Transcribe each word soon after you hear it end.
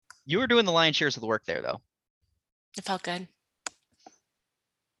You were doing the lion's shares of the work there, though. It felt good.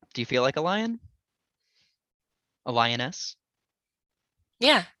 Do you feel like a lion? A lioness?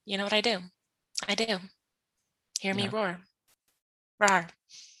 Yeah, you know what I do? I do. Hear me Yeah. roar. Roar.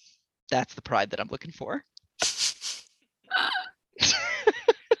 That's the pride that I'm looking for.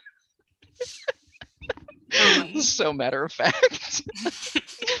 So matter of fact.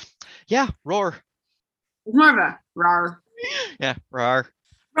 Yeah, roar. It's more of a rar. Yeah, roar.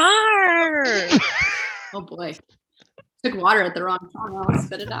 Roar! Oh boy. Took water at the wrong time. I'll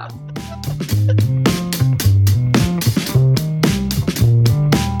spit it out.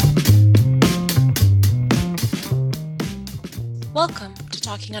 Welcome to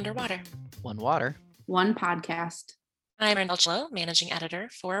Talking Underwater. One water. One podcast. I'm Randall Chilo, Managing Editor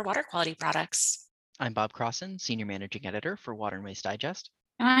for Water Quality Products. I'm Bob Crossan, Senior Managing Editor for Water and Waste Digest.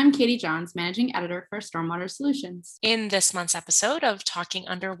 And I'm Katie Johns, Managing Editor for Stormwater Solutions. In this month's episode of Talking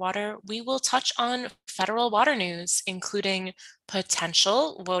Underwater, we will touch on federal water news, including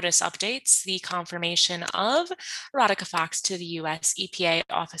potential WOTUS updates, the confirmation of Radhika Fox to the U.S. EPA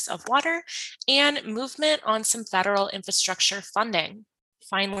Office of Water, and movement on some federal infrastructure funding.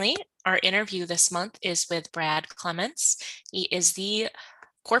 Finally, our interview this month is with Brad Clements. He is the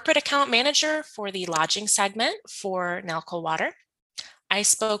Corporate Account Manager for the lodging segment for Nalco Water. I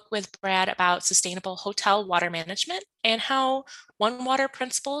spoke with Brad about sustainable hotel water management and how One Water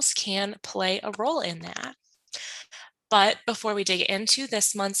principles can play a role in that. But before we dig into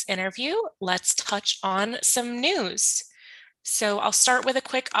this month's interview, let's touch on some news. So I'll start with a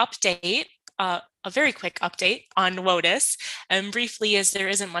quick update, a very quick update on WOTUS. And briefly, as there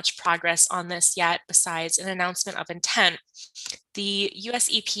isn't much progress on this yet, besides an announcement of intent. The US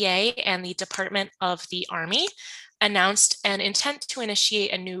EPA and the Department of the Army announced an intent to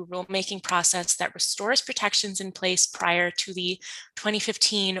initiate a new rulemaking process that restores protections in place prior to the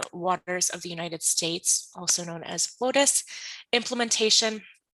 2015 Waters of the United States, also known as WOTUS, implementation.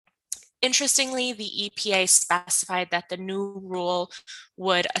 Interestingly, the EPA specified that the new rule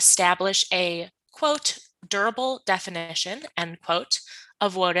would establish a, quote, durable definition, end quote,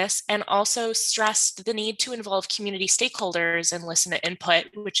 of WOTUS, and also stressed the need to involve community stakeholders and listen to input,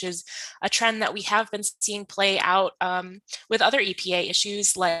 which is a trend that we have been seeing play out with other EPA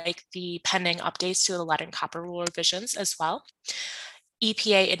issues like the pending updates to the lead and copper rule revisions as well.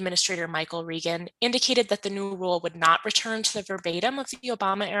 EPA Administrator Michael Regan indicated that the new rule would not return to the verbatim of the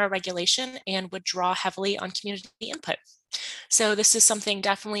Obama-era regulation and would draw heavily on community input. So this is something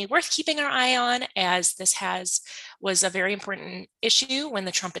definitely worth keeping our eye on, as this was a very important issue when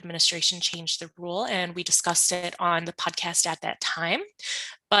the Trump administration changed the rule, and we discussed it on the podcast at that time.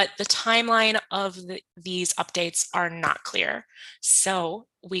 But the timeline of these updates are not clear. So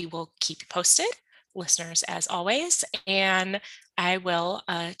we will keep you posted, listeners, as always, and I will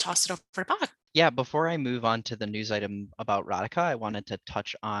toss it over to Bob. Yeah, before I move on to the news item about Radhika, I wanted to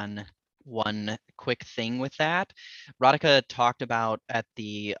touch on one quick thing with that. Radhika talked about at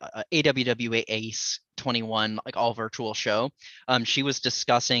the AWWA ACE 21, like all virtual show. She was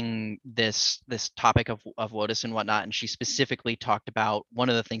discussing this topic of WOTUS and whatnot, and she specifically talked about one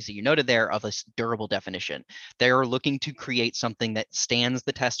of the things that you noted there of this durable definition. They're looking to create something that stands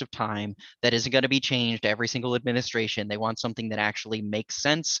the test of time, that isn't going to be changed every single administration. They want something that actually makes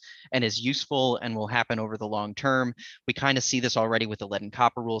sense and is useful and will happen over the long term. We kind of see this already with the lead and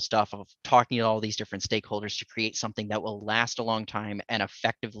copper rule stuff of talking to all these different stakeholders to create something that will last a long time and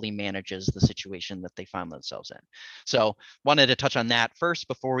effectively manages the situation that they found themselves in. So wanted to touch on that first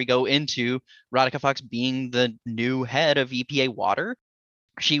before we go into Radhika Fox being the new head of EPA Water.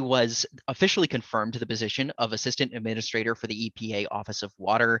 She was officially confirmed to the position of Assistant Administrator for the EPA Office of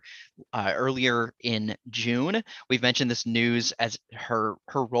Water earlier in June. We've mentioned this news as her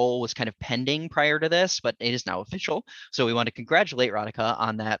role was kind of pending prior to this, but it is now official. So we want to congratulate Radhika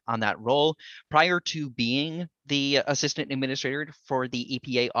on that role. Prior to being the Assistant Administrator for the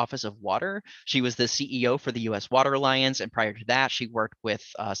EPA Office of Water, she was the CEO for the U.S. Water Alliance, and prior to that, she worked with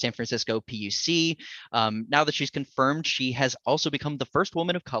San Francisco PUC. Now that she's confirmed, she has also become the first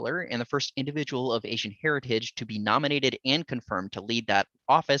woman of color and the first individual of Asian heritage to be nominated and confirmed to lead that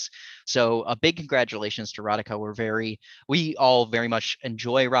office. So a big congratulations to Radhika. We all very much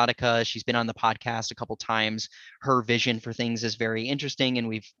enjoy Radhika. She's been on the podcast a couple times. Her vision for things is very interesting, and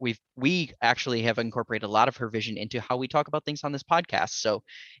we actually have incorporated a lot of her vision into how we talk about things on this podcast. So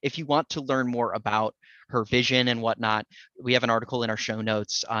if you want to learn more about her vision and whatnot, we have an article in our show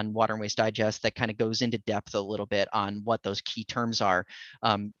notes on Water and Waste Digest that kind of goes into depth a little bit on what those key terms are.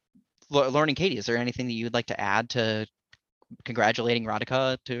 Lauren and Katie, is there anything that you'd like to add to congratulating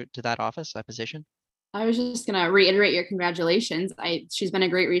Radhika to that office, that position? I was just going to reiterate your congratulations. She's been a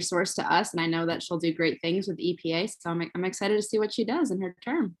great resource to us, and I know that she'll do great things with EPA. So I'm excited to see what she does in her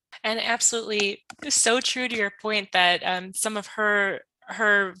term. And absolutely so true to your point that some of her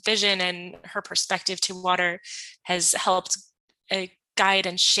vision and her perspective to water has helped guide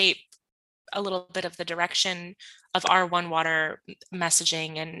and shape a little bit of the direction of our One Water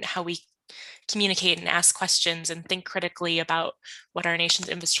messaging and how we communicate and ask questions and think critically about what our nation's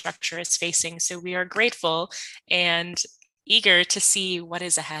infrastructure is facing. So we are grateful and eager to see what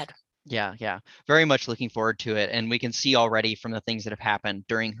is ahead. Yeah. Very much looking forward to it. And we can see already from the things that have happened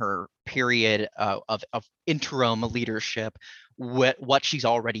during her period of interim leadership what she's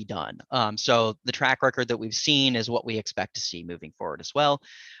already done. So the track record that we've seen is what we expect to see moving forward as well.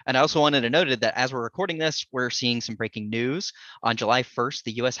 And I also wanted to note that as we're recording this, we're seeing some breaking news. On July 1st,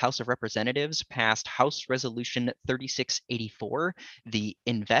 the U.S. House of Representatives passed House Resolution 3684, the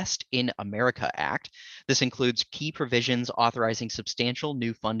Invest in America Act. This includes key provisions authorizing substantial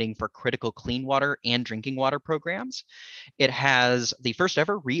new funding for critical clean water and drinking water programs. It has the first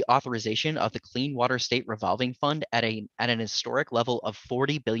ever reauthorization of the Clean Water State Revolving Fund at an historic level of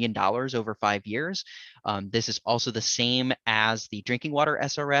 $40 billion over 5 years. This is also the same as the Drinking Water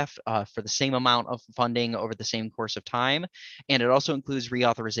SRF for the same amount of funding over the same course of time. And it also includes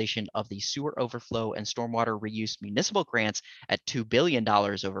reauthorization of the Sewer Overflow and Stormwater Reuse Municipal Grants at $2 billion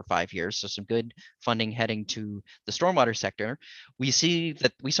over 5 years. So some good funding heading to the stormwater sector. We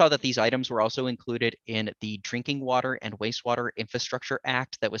saw that these items were also included in the Drinking Water and Wastewater Infrastructure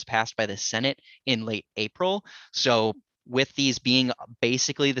Act that was passed by the Senate in late April. So with these being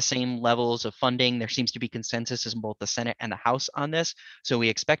basically the same levels of funding, there seems to be consensus in both the Senate and the House on this. So we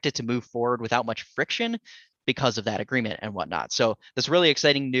expect it to move forward without much friction because of that agreement and whatnot. So that's really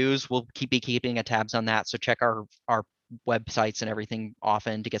exciting news. We'll be keeping a tabs on that. So check our websites and everything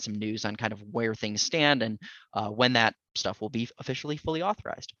often to get some news on kind of where things stand and when that stuff will be officially fully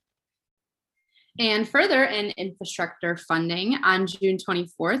authorized. And further in infrastructure funding, on June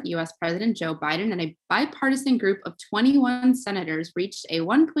 24th, U.S. President Joe Biden and a bipartisan group of 21 senators reached a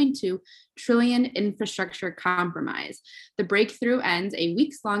 $1.2 trillion infrastructure compromise. The breakthrough ends a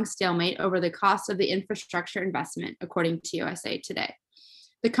weeks-long stalemate over the cost of the infrastructure investment, according to USA Today.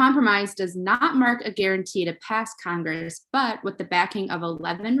 The compromise does not mark a guarantee to pass Congress, but with the backing of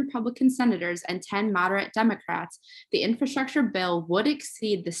 11 Republican senators and 10 moderate Democrats, the infrastructure bill would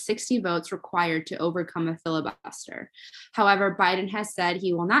exceed the 60 votes required to overcome a filibuster. However, Biden has said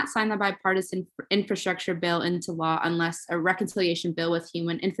he will not sign the bipartisan infrastructure bill into law unless a reconciliation bill with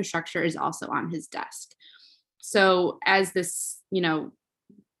human infrastructure is also on his desk. So as this,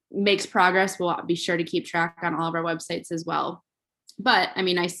 makes progress, we'll be sure to keep track on all of our websites as well. But I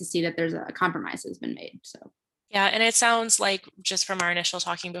mean, nice to see that there's a compromise has been made. So yeah, and it sounds like just from our initial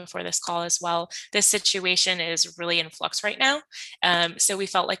talking before this call as well, this situation is really in flux right now. So we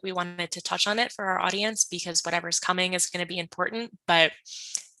felt like we wanted to touch on it for our audience because whatever's coming is going to be important, but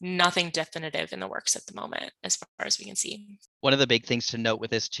nothing definitive in the works at the moment, as far as we can see. One of the big things to note with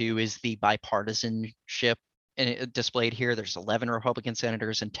this too is the bipartisanship displayed here. There's 11 Republican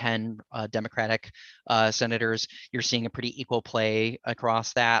senators and 10 Democratic senators. You're seeing a pretty equal play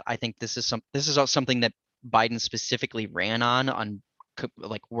across that. I think this is something that Biden specifically ran on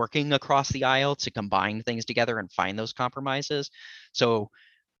like working across the aisle to combine things together and find those compromises. So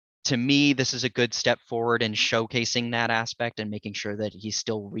to me, this is a good step forward in showcasing that aspect and making sure that he's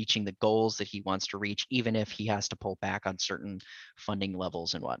still reaching the goals that he wants to reach, even if he has to pull back on certain funding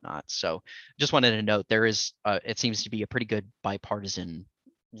levels and whatnot. So just wanted to note there is, it seems to be a pretty good bipartisan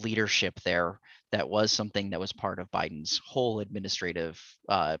leadership there. That was something that was part of Biden's whole administrative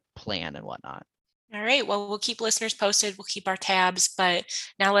plan and whatnot. All right, well, we'll keep listeners posted. We'll keep our tabs, but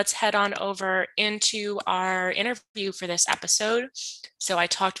now let's head on over into our interview for this episode. So I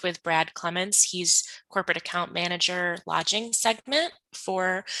talked with Brad Clements. He's corporate account manager, lodging segment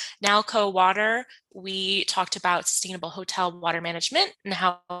for Nalco Water. We talked about sustainable hotel water management and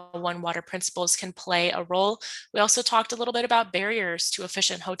how One Water principles can play a role. We also talked a little bit about barriers to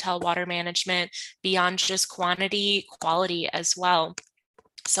efficient hotel water management beyond just quantity, quality as well.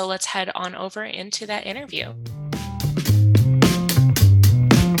 So let's head on over into that interview.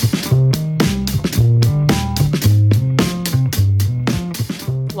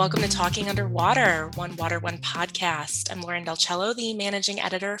 Welcome to Talking Underwater, One Water, One Podcast. I'm Lauren Delcello, the managing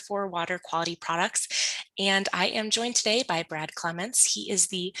editor for Water Quality Products, and I am joined today by Brad Clements. He is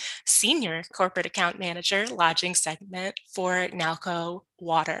the senior corporate account manager, lodging segment for Nalco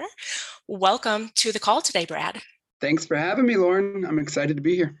Water. Welcome to the call today, Brad. Thanks for having me, Lauren. I'm excited to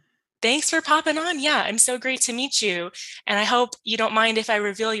be here. Thanks for popping on. Yeah, I'm so great to meet you. And I hope you don't mind if I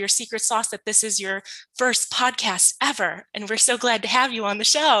reveal your secret sauce that this is your first podcast ever. And we're so glad to have you on the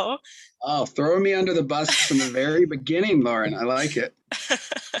show. Oh, throw me under the bus from the very beginning, Lauren. I like it.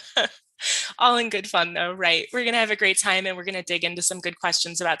 All in good fun, though, right? We're going to have a great time and we're going to dig into some good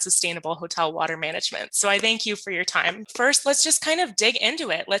questions about sustainable hotel water management. So I thank you for your time. First, let's just kind of dig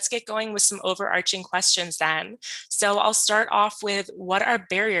into it. Let's get going with some overarching questions then. So I'll start off with, what are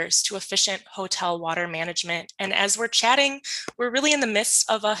barriers to efficient hotel water management? And as we're chatting, we're really in the midst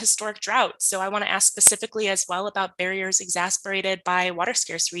of a historic drought. So I want to ask specifically as well about barriers exacerbated by water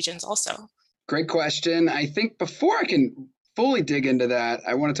scarce regions also. Great question. I think before I can fully dig into that,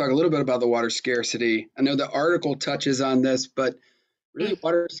 I want to talk a little bit about the water scarcity. I know the article touches on this, but really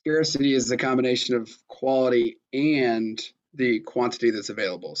water scarcity is the combination of quality and the quantity that's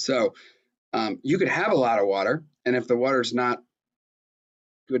available. So you could have a lot of water, and if the water's not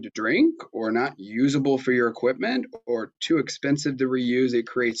good to drink or not usable for your equipment or too expensive to reuse, it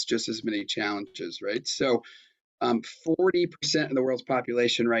creates just as many challenges, right? So 40% of the world's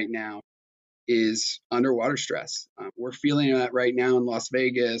population right now is under water stress. We're feeling that right now in Las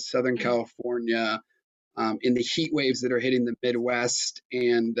Vegas, Southern California, in the heat waves that are hitting the Midwest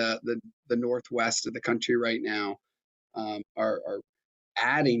and the Northwest of the country right now are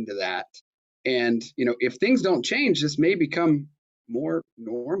adding to that. And, if things don't change, this may become more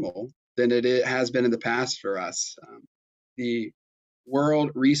normal than it has been in the past for us. The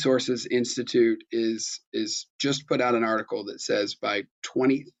World Resources Institute is just put out an article that says by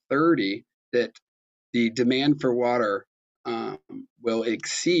 2030 that the demand for water will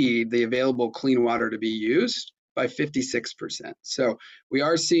exceed the available clean water to be used by 56%. So we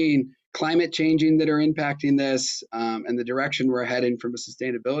are seeing climate changing that are impacting this, and the direction we're heading from a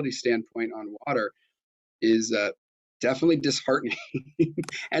sustainability standpoint on water is definitely disheartening.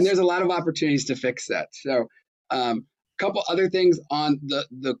 And there's a lot of opportunities to fix that. So a couple other things on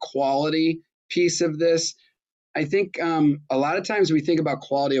the quality piece of this. I think a lot of times we think about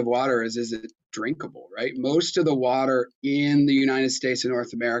quality of water as, is it drinkable, right? Most of the water in the United States and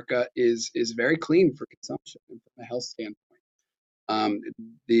North America is very clean for consumption and from a health standpoint.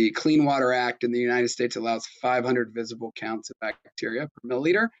 The Clean Water Act in the United States allows 500 visible counts of bacteria per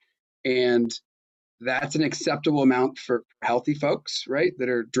milliliter, and that's an acceptable amount for healthy folks, right, that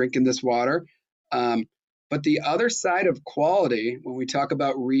are drinking this water. But the other side of quality, when we talk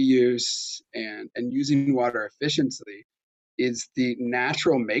about reuse and using water efficiently, is the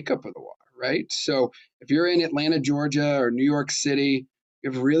natural makeup of the water, right? So if you're in Atlanta, Georgia, or New York City,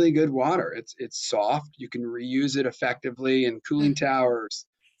 you have really good water. It's soft. You can reuse it effectively in cooling towers.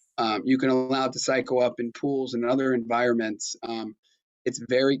 You can allow it to cycle up in pools and other environments. It's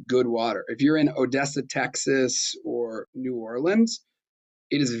very good water. If you're in Odessa, Texas, or New Orleans,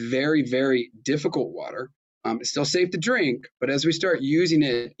 it is very, very difficult water. It's still safe to drink, but as we start using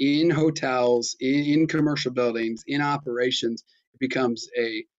it in hotels, in commercial buildings, in operations, it becomes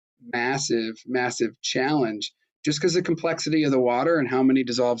a massive, massive challenge just because of the complexity of the water and how many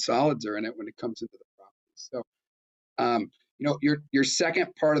dissolved solids are in it when it comes into the property. So, your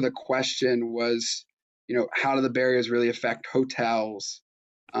second part of the question was, how do the barriers really affect hotels?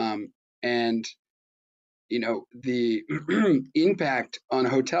 And the impact on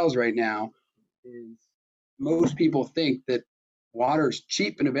hotels right now is, most people think that water is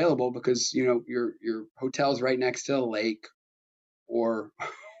cheap and available because your hotel's right next to a lake, or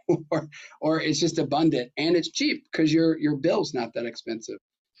or it's just abundant and it's cheap because your bill's not that expensive.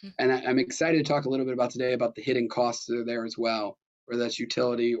 And I'm excited to talk a little bit about today about the hidden costs that are there as well, whether that's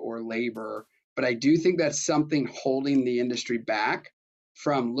utility or labor. But I do think that's something holding the industry back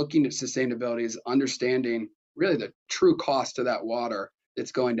from looking at sustainability, is understanding really the true cost of that water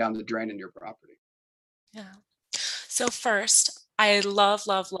that's going down the drain in your property. Yeah. So first, I love,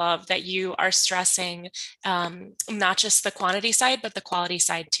 love, love that you are stressing not just the quantity side, but the quality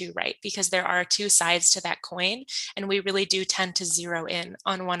side too, right? Because there are two sides to that coin, and we really do tend to zero in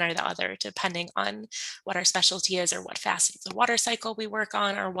on one or the other, depending on what our specialty is or what facet of the water cycle we work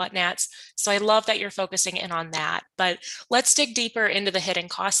on or whatnots. So I love that you're focusing in on that. But let's dig deeper into the hidden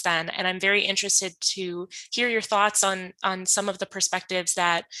costs then. And I'm very interested to hear your thoughts on some of the perspectives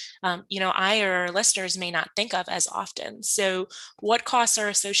that I or our listeners may not think of as often. So what costs are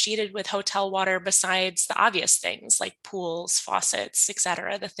associated with hotel water besides the obvious things like pools, faucets, et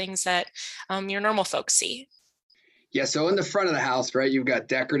cetera, the things that your normal folks see? Yeah, so in the front of the house, right, you've got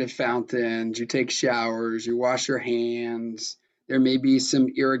decorative fountains, you take showers, you wash your hands, there may be some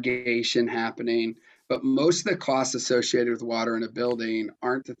irrigation happening, but most of the costs associated with water in a building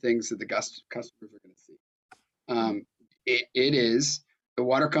aren't the things that the customers are going to see. It is the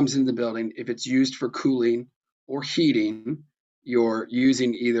water comes into the building. If it's used for cooling or heating, you're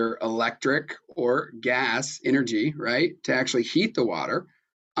using either electric or gas energy, right, to actually heat the water.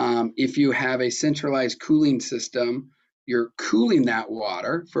 If you have a centralized cooling system, you're cooling that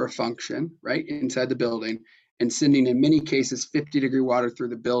water for a function, right, inside the building, and sending, in many cases, 50-degree water through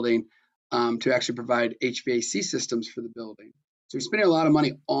the building to actually provide HVAC systems for the building. So you're spending a lot of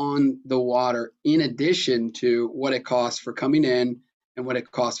money on the water in addition to what it costs for coming in and what it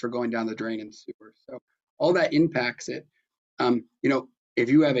costs for going down the drain and sewer. So all that impacts it. If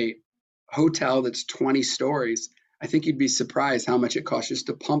you have a hotel that's 20 stories, I think you'd be surprised how much it costs just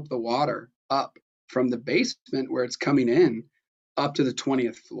to pump the water up from the basement where it's coming in up to the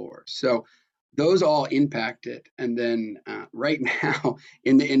 20th floor. So those all impact it. And then right now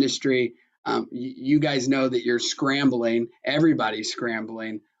in the industry, you guys know that you're scrambling, everybody's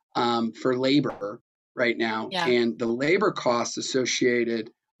scrambling for labor right now. Yeah. And the labor costs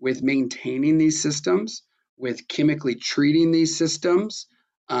associated with maintaining these systems, with chemically treating these systems,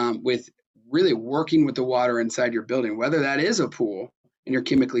 with really working with the water inside your building, whether that is a pool and you're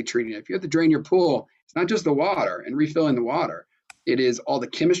chemically treating it. If you have to drain your pool, it's not just the water and refilling the water. It is all the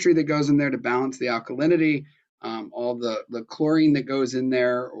chemistry that goes in there to balance the alkalinity, all the chlorine that goes in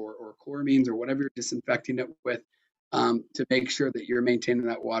there, or chloramines, or whatever you're disinfecting it with, to make sure that you're maintaining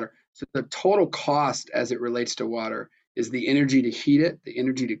that water. So the total cost as it relates to water is the energy to heat it, the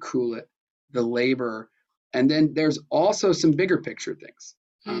energy to cool it, the labor, and then there's also some bigger picture things.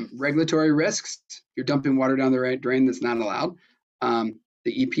 Regulatory risks. You're dumping water down the drain that's not allowed.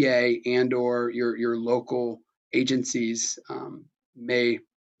 The EPA and or your local agencies may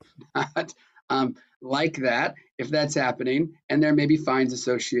not like that if that's happening, and there may be fines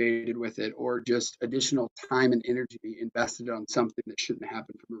associated with it, or just additional time and energy invested on something that shouldn't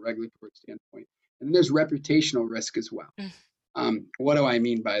happen from a regulatory standpoint. And then there's reputational risk as well. What do I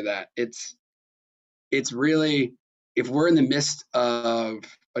mean by that? It's really, if we're in the midst of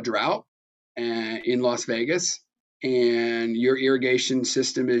a drought in Las Vegas, and your irrigation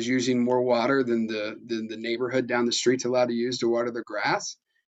system is using more water than the neighborhood down the street's allowed to use to water the grass,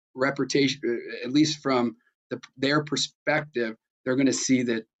 reputation, at least from their perspective, they're going to see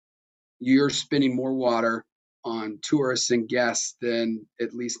that you're spending more water on tourists and guests than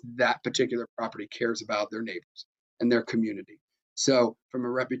at least that particular property cares about their neighbors and their community. So from a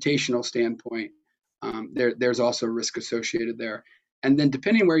reputational standpoint, there's also risk associated there. And then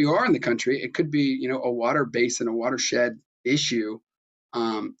depending where you are in the country, it could be, a water basin, a watershed issue,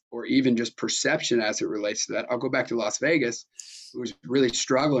 or even just perception as it relates to that. I'll go back to Las Vegas, who was really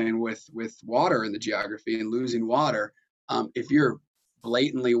struggling with water in the geography and losing water. If you're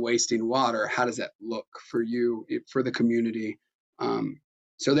blatantly wasting water, how does that look for you, for the community?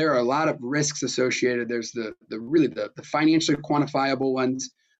 So there are a lot of risks associated. There's the financially quantifiable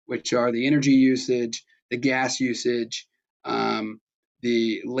ones, which are the energy usage, the gas usage,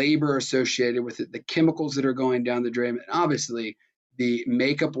 the labor associated with it, the chemicals that are going down the drain, and obviously the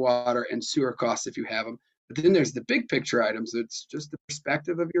makeup water and sewer costs if you have them. But then there's the big picture items. It's just the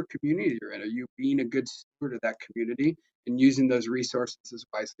perspective of your community you're in. Are you being a good steward of that community and using those resources as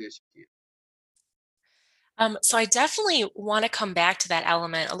wisely as you can? So I definitely want to come back to that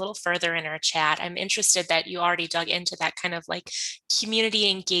element a little further in our chat. I'm interested that you already dug into that kind of like community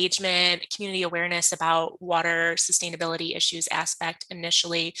engagement, community awareness about water sustainability issues aspect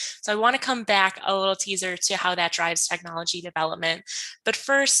initially. So I want to come back a little teaser to how that drives technology development. But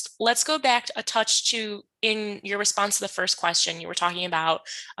first, let's go back a touch to, in your response to the first question, you were talking about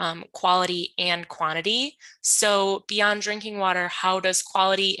quality and quantity. So beyond drinking water, how does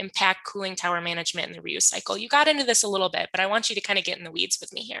quality impact cooling tower management and the reuse cycle? You got into this a little bit, but I want you to kind of get in the weeds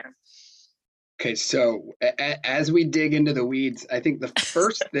with me here. Okay, so as we dig into the weeds, I think the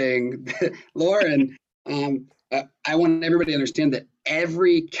first thing, Lauren, I want everybody to understand that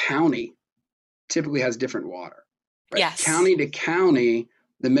every county typically has different water. Right? Yes. County to county,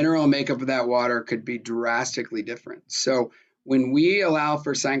 the mineral makeup of that water could be drastically different. So when we allow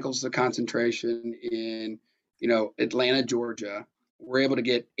for cycles of concentration in, Atlanta, Georgia, we're able to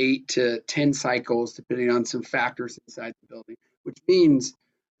get 8 to 10 cycles depending on some factors inside the building, which means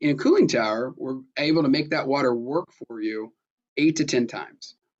in a cooling tower, we're able to make that water work for you 8 to 10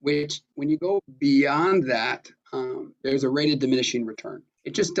 times, which when you go beyond that, there's a rated diminishing return.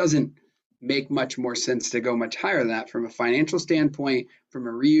 It just doesn't make much more sense to go much higher than that from a financial standpoint, from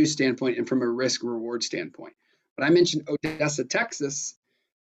a reuse standpoint, and from a risk reward standpoint. But I mentioned Odessa, Texas,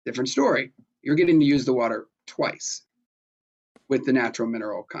 different story. You're getting to use the water twice with the natural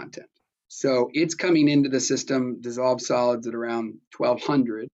mineral content. So it's coming into the system, dissolved solids at around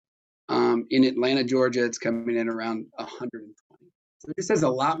 1,200. In Atlanta, Georgia, it's coming in around 120. So it just has a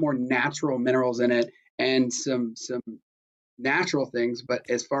lot more natural minerals in it and some natural things. But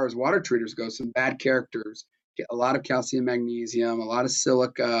as far as water treaters go, some bad characters, a lot of calcium, magnesium, a lot of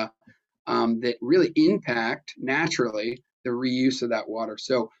silica that really impact naturally the reuse of that water.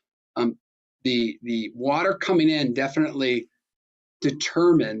 So the water coming in definitely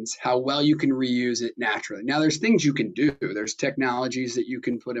determines how well you can reuse it naturally. Now, there's things you can do. There's technologies that you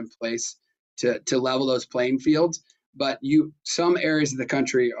can put in place to level those playing fields. But some areas of the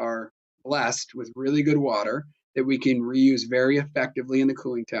country are blessed with really good water that we can reuse very effectively in the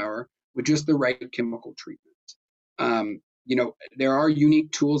cooling tower with just the right chemical treatment. There are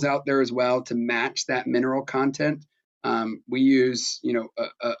unique tools out there as well to match that mineral content. We use,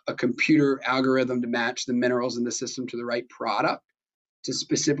 a computer algorithm to match the minerals in the system to the right product, to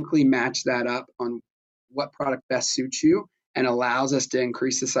specifically match that up on what product best suits you and allows us to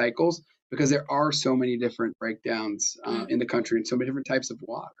increase the cycles, because there are so many different breakdowns in the country and so many different types of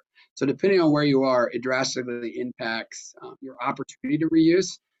water. So depending on where you are, it drastically impacts your opportunity to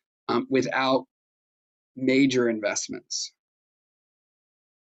reuse without major investments.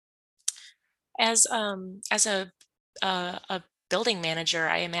 As a building manager,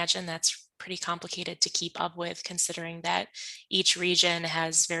 I imagine that's pretty complicated to keep up with, considering that each region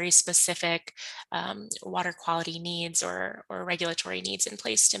has very specific water quality needs or regulatory needs in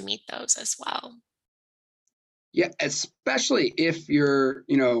place to meet those as well. Yeah, especially if you're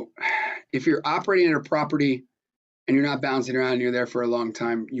operating at a property and you're not bouncing around and you're there for a long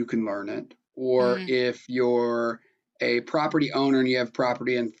time, you can learn it. Or if you're a property owner and you have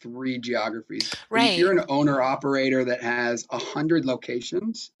property in 3 geographies. If you're Right. an owner operator that has 100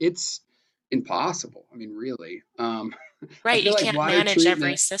 locations, it's impossible. I mean, really. I Right. feel You like can't water manage every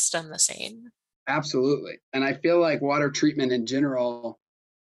treatment, system the same. absolutely. And I feel like water treatment in general,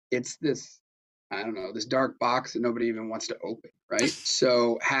 it's this dark box that nobody even wants to open, right?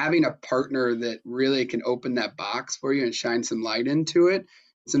 So having a partner that really can open that box for you and shine some light into it,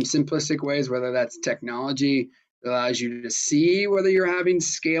 some simplistic ways, whether that's technology that allows you to see whether you're having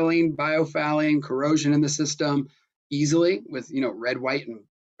scaling, biofouling, corrosion in the system easily with, red, white, and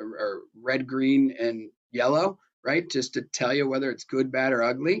or red, green, and yellow, right? Just to tell you whether it's good, bad, or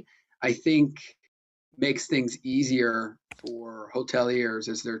ugly. I think makes things easier for hoteliers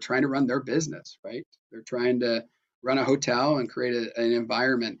as they're trying to run their business, right? They're trying to run a hotel and create an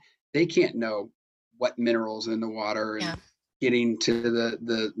environment. They can't know what minerals in the water and Yeah. getting to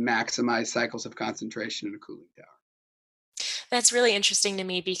the maximized cycles of concentration in a cooling tower. That's really interesting to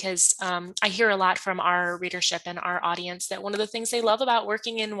me because I hear a lot from our readership and our audience that one of the things they love about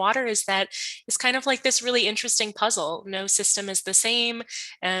working in water is that it's kind of like this really interesting puzzle. No system is the same.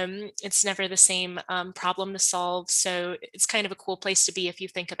 It's never the same problem to solve. So it's kind of a cool place to be if you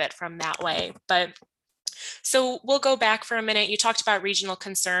think of it from that way. But so we'll go back for a minute. You talked about regional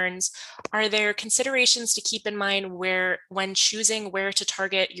concerns. Are there considerations to keep in mind when choosing where to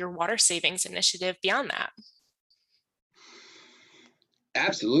target your water savings initiative beyond that?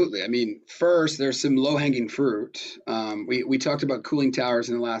 Absolutely. I mean, first, there's some low-hanging fruit. We talked about cooling towers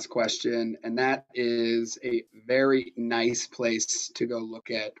in the last question, and that is a very nice place to go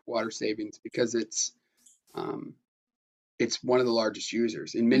look at water savings because it's one of the largest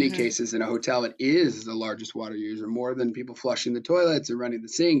users. In many Mhm. cases, in a hotel, it is the largest water user, more than people flushing the toilets and running the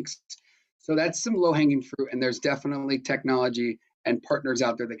sinks. So that's some low-hanging fruit, and there's definitely technology and partners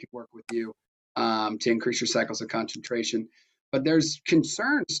out there that can work with you to increase your cycles of concentration. But there's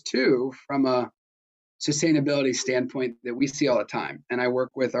concerns too from a sustainability standpoint that we see all the time, and I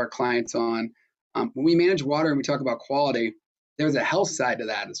work with our clients on when we manage water and we talk about quality. There's a health side to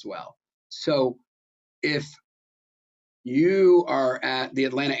that as well. So if you are at the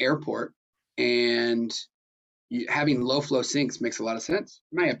Atlanta airport and having low flow sinks makes a lot of sense.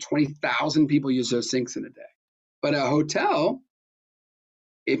 You might have 20,000 people use those sinks in a day. But a hotel,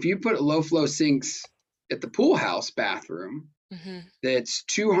 if you put low flow sinks at the pool house bathroom Mhm. that's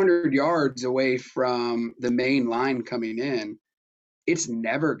 200 yards away from the main line coming in, it's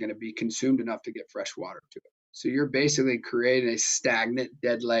never going to be consumed enough to get fresh water to it. So you're basically creating a stagnant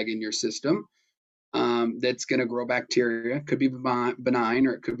dead leg in your system that's going to grow bacteria. It could be benign,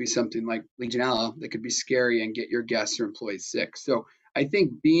 or it could be something like Legionella that could be scary and get your guests or employees sick. So I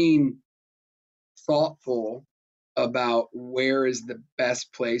think being thoughtful about where is the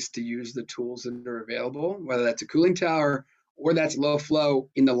best place to use the tools that are available, whether that's a cooling tower or that's low flow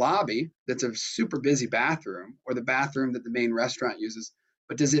in the lobby, that's a super busy bathroom, or the bathroom that the main restaurant uses.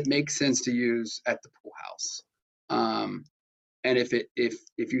 But does it make sense to use at the pool house? And if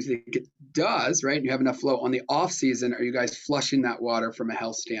you think it does, right, and you have enough flow on the off season, are you guys flushing that water from a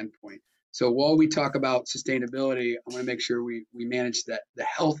health standpoint? So while we talk about sustainability, I want to make sure we manage the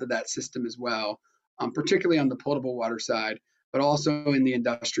health of that system as well, particularly on the potable water side, but also in the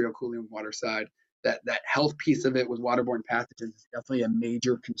industrial cooling water side. That health piece of it with waterborne pathogens is definitely a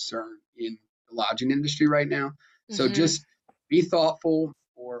major concern in the lodging industry right now. So Mhm. just be thoughtful,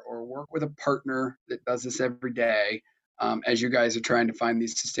 or work with a partner that does this every day, as you guys are trying to find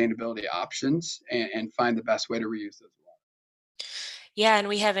these sustainability options, and find the best way to reuse those. Yeah, and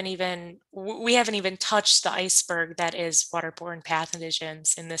we haven't even touched the iceberg that is waterborne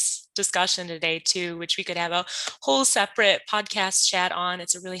pathogens in this discussion today too, which we could have a whole separate podcast chat on.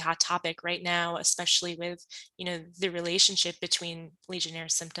 It's a really hot topic right now, especially with, the relationship between Legionnaire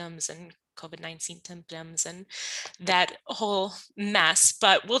symptoms and COVID-19 symptoms and that whole mess,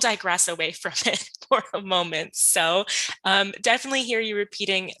 but we'll digress away from it for a moment. So definitely hear you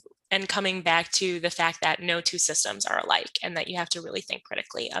repeating and coming back to the fact that no two systems are alike and that you have to really think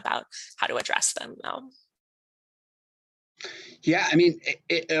critically about how to address them though. Yeah, I mean,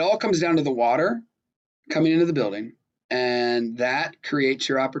 it all comes down to the water coming into the building, and that creates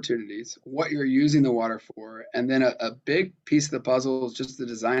your opportunities, what you're using the water for. And then a big piece of the puzzle is just the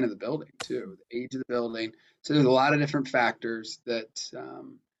design of the building, too, the age of the building. So there's a lot of different factors that,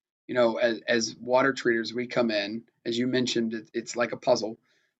 as water treaters, we come in. As you mentioned, it's like a puzzle.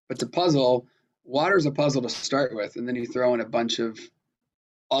 But the puzzle, water is a puzzle to start with, and then you throw in a bunch of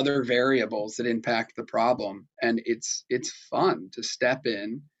other variables that impact the problem. And it's fun to step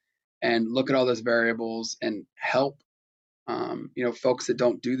in and look at all those variables and help folks that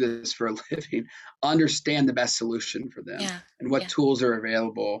don't do this for a living understand the best solution for them, Yeah. and what Yeah. tools are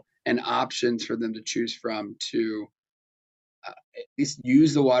available and options for them to choose from to at least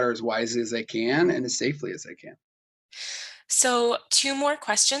use the water as wisely as they can and as safely as they can. So, two more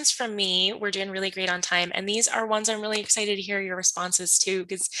questions from me. We're doing really great on time, and these are ones I'm really excited to hear your responses to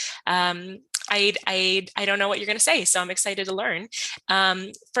because I don't know what you're going to say, so I'm excited to learn.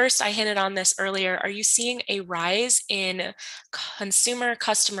 First, I hinted on this earlier. Are you seeing a rise in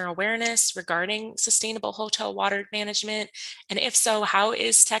customer awareness regarding sustainable hotel water management? And if so, how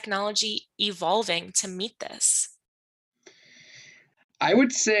is technology evolving to meet this? I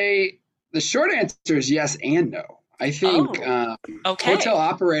would say the short answer is yes and no. I think Oh, hotel okay.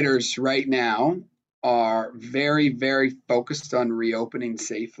 operators right now are very, very focused on reopening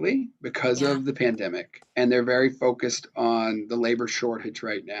safely because Yeah. of the pandemic, and they're very focused on the labor shortage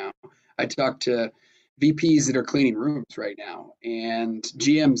right now. I talked to VPs that are cleaning rooms right now and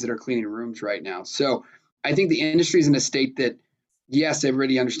GMs that are cleaning rooms right now. So I think the industry is in a state that, yes,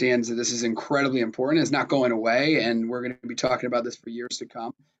 everybody understands that this is incredibly important. It's not going away, and we're going to be talking about this for years to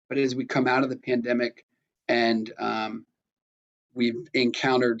come. But as we come out of the pandemic, and we've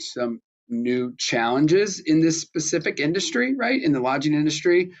encountered some new challenges in this specific industry, right? In the lodging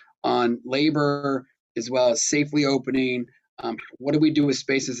industry, on labor as well as safely opening. What do we do with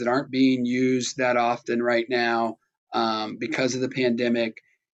spaces that aren't being used that often right now because of the pandemic?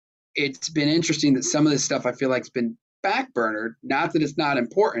 It's been interesting that some of this stuff I feel like has been backburnered. Not that it's not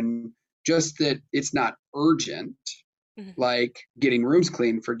important, just that it's not urgent, Mhm. like getting rooms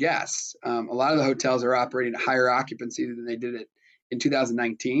cleaned for guests. A lot of the hotels are operating at higher occupancy than they did it in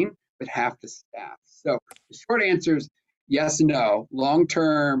 2019, with half the staff. So the short answer is yes and no. Long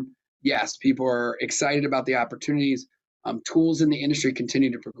term, yes, people are excited about the opportunities. Tools in the industry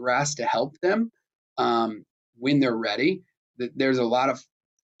continue to progress to help them when they're ready. There's a lot of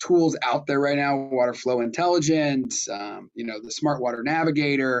tools out there right now, water flow intelligence, the smart water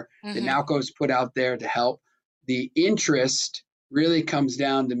navigator that Mhm. Nalco's put out there to help. The interest really comes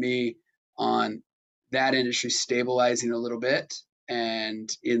down to me on that industry stabilizing a little bit. And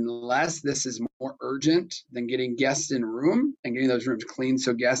unless this is more urgent than getting guests in a room and getting those rooms clean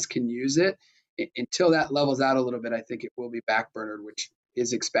so guests can use it, until that levels out a little bit, I think it will be backburnered, which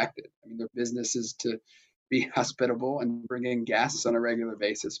is expected. I mean, their business is to be hospitable and bring in guests on a regular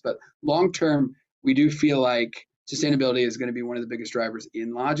basis. But long term, we do feel like sustainability is going to be one of the biggest drivers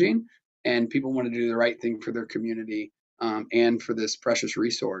in lodging, and people want to do the right thing for their community, and for this precious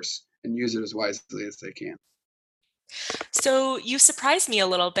resource, and use it as wisely as they can. So you surprised me a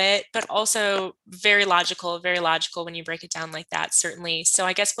little bit, but also very logical when you break it down like that, certainly. So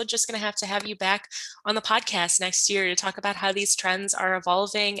I guess we're just going to have you back on the podcast next year to talk about how these trends are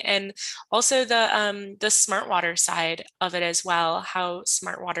evolving and also the smart water side of it as well, how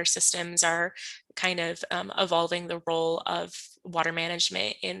smart water systems are kind of evolving the role of water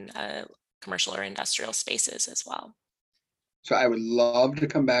management in commercial or industrial spaces as well. So I would love to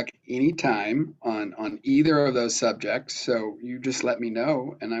come back anytime on either of those subjects. So you just let me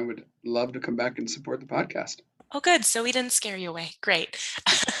know, and I would love to come back and support the podcast. Oh, good. So we didn't scare you away. Great.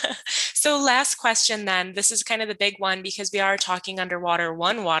 So last question then, this is kind of the big one because we are talking underwater,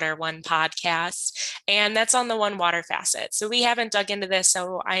 One Water, One podcast, and that's on the One Water facet. So we haven't dug into this,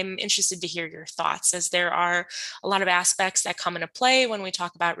 so I'm interested to hear your thoughts as there are a lot of aspects that come into play when we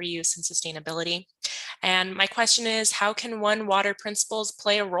talk about reuse and sustainability. And my question is, how can One Water principles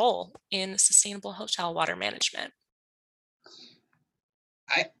play a role in sustainable hotel water management?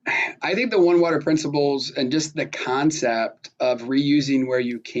 I think the One Water principles and just the concept of reusing where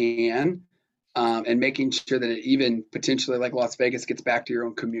you can, and making sure that it even potentially, like Las Vegas, gets back to your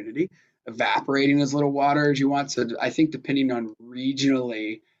own community, evaporating as little water as you want. So I think depending on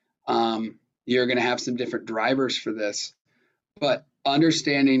regionally, you're going to have some different drivers for this, but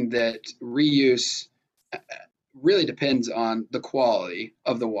understanding that reuse really depends on the quality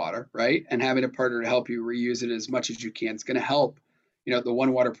of the water, right? And having a partner to help you reuse it as much as you can is going to help, the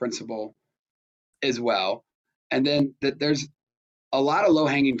One Water principle as well. And then that there's a lot of low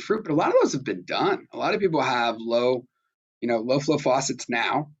hanging fruit, but a lot of those have been done. A lot of people have low flow faucets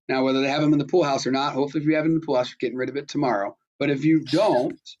now. Now, whether they have them in the pool house or not, hopefully if you have it in the pool house, you're getting rid of it tomorrow. But if you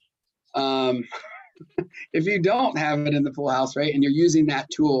don't, if you don't have it in the pool house, right, and you're using that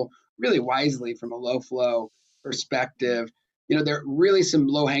tool really wisely from a low flow perspective, there are really some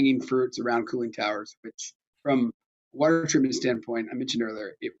low hanging fruits around cooling towers, which from water treatment standpoint, I mentioned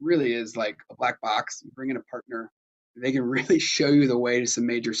earlier, it really is like a black box. You bring in a partner, they can really show you the way to some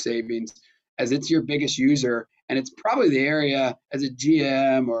major savings, as it's your biggest user, and it's probably the area as a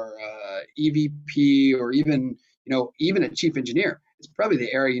GM or EVP or even a chief engineer. It's probably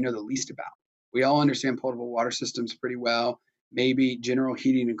the area you know the least about. We all understand potable water systems pretty well, maybe general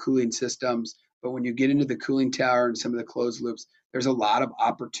heating and cooling systems, but when you get into the cooling tower and some of the closed loops, there's a lot of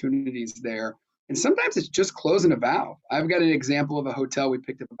opportunities there. And sometimes it's just closing a valve. I've got an example of a hotel we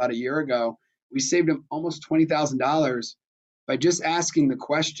picked up about a year ago. We saved them almost $20,000 by just asking the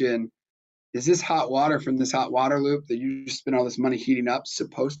question, is this hot water from this hot water loop that you spent all this money heating up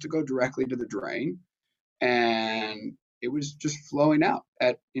supposed to go directly to the drain? And it was just flowing out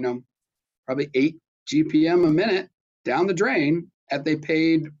at, probably 8 GPM a minute down the drain, and they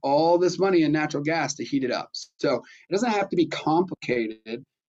paid all this money in natural gas to heat it up. So it doesn't have to be complicated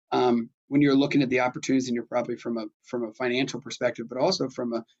when you're looking at the opportunities in your property from a financial perspective, but also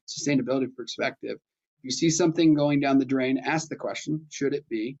from a sustainability perspective. If you see something going down the drain, ask the question, should it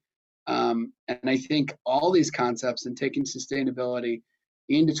be? And I think all these concepts and taking sustainability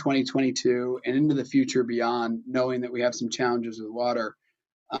into 2022 and into the future beyond, knowing that we have some challenges with water,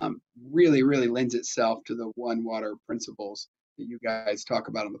 really, really lends itself to the One Water principles that you guys talk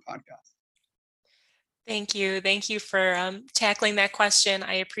about on the podcast. Thank you. Thank you for tackling that question.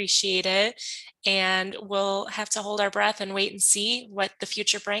 I appreciate it. And we'll have to hold our breath and wait and see what the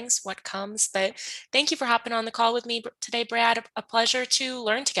future brings, what comes. But thank you for hopping on the call with me today, Brad. A pleasure to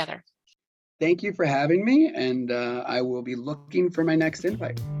learn together. Thank you for having me, and I will be looking for my next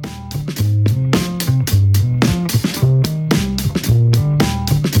invite.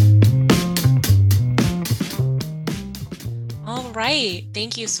 All right.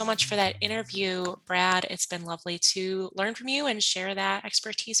 Thank you so much for that interview, Brad. It's been lovely to learn from you and share that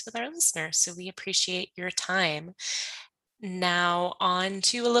expertise with our listeners. So we appreciate your time. Now, on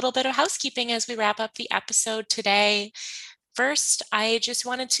to a little bit of housekeeping as we wrap up the episode today. First, I just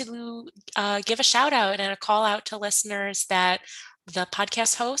wanted to give a shout out and a call out to listeners that the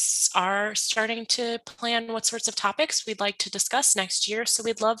podcast hosts are starting to plan what sorts of topics we'd like to discuss next year. So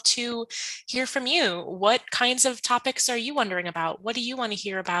we'd love to hear from you. What kinds of topics are you wondering about? What do you want to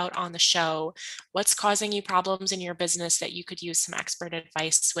hear about on the show? What's causing you problems in your business that you could use some expert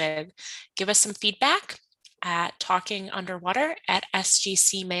advice with? Give us some feedback at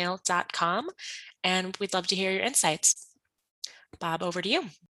talkingunderwater@sgcmail.com, and we'd love to hear your insights. Bob, over to you.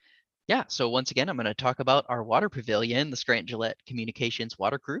 Yeah, so once again, I'm going to talk about our water pavilion, the Scranton Gillette Communications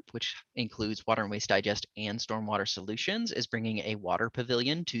Water Group, which includes Water and Waste Digest and Stormwater Solutions, is bringing a water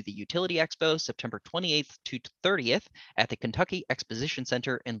pavilion to the Utility Expo September 28th to 30th at the Kentucky Exposition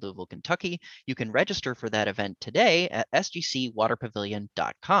Center in Louisville, Kentucky. You can register for that event today at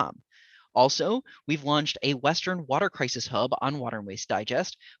sgcwaterpavilion.com. Also, we've launched a Western Water Crisis Hub on Water and Waste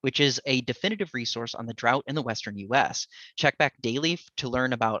Digest, which is a definitive resource on the drought in the Western U.S. Check back daily to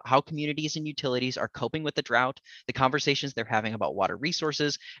learn about how communities and utilities are coping with the drought, the conversations they're having about water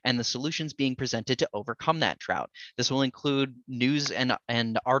resources, and the solutions being presented to overcome that drought. This will include news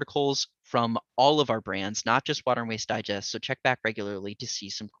and articles from all of our brands, not just Water and Waste Digest, so check back regularly to see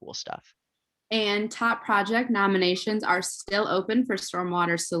some cool stuff. And top project nominations are still open for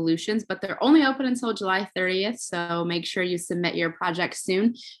Stormwater Solutions, but they're only open until July 30th. So make sure you submit your project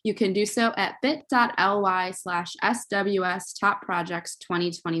soon. You can do so at bit.ly/SWS Top Projects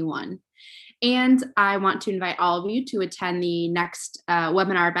 2021. And I want to invite all of you to attend the next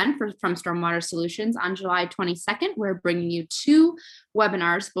webinar event from Stormwater Solutions on July 22nd. We're bringing you 2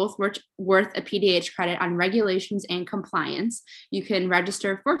 webinars, both worth a PDH credit on regulations and compliance. You can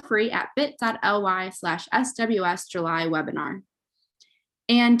register for free at bit.ly/SWS July webinar.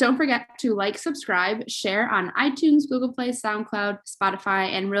 And don't forget to like, subscribe, share on iTunes, Google Play, SoundCloud,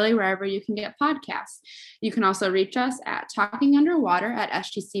 Spotify, and really wherever you can get podcasts. You can also reach us at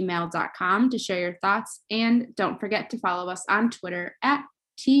talkingunderwater@sgcmail.com to share your thoughts. And don't forget to follow us on Twitter at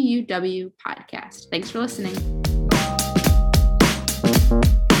TUW Podcast. Thanks for listening.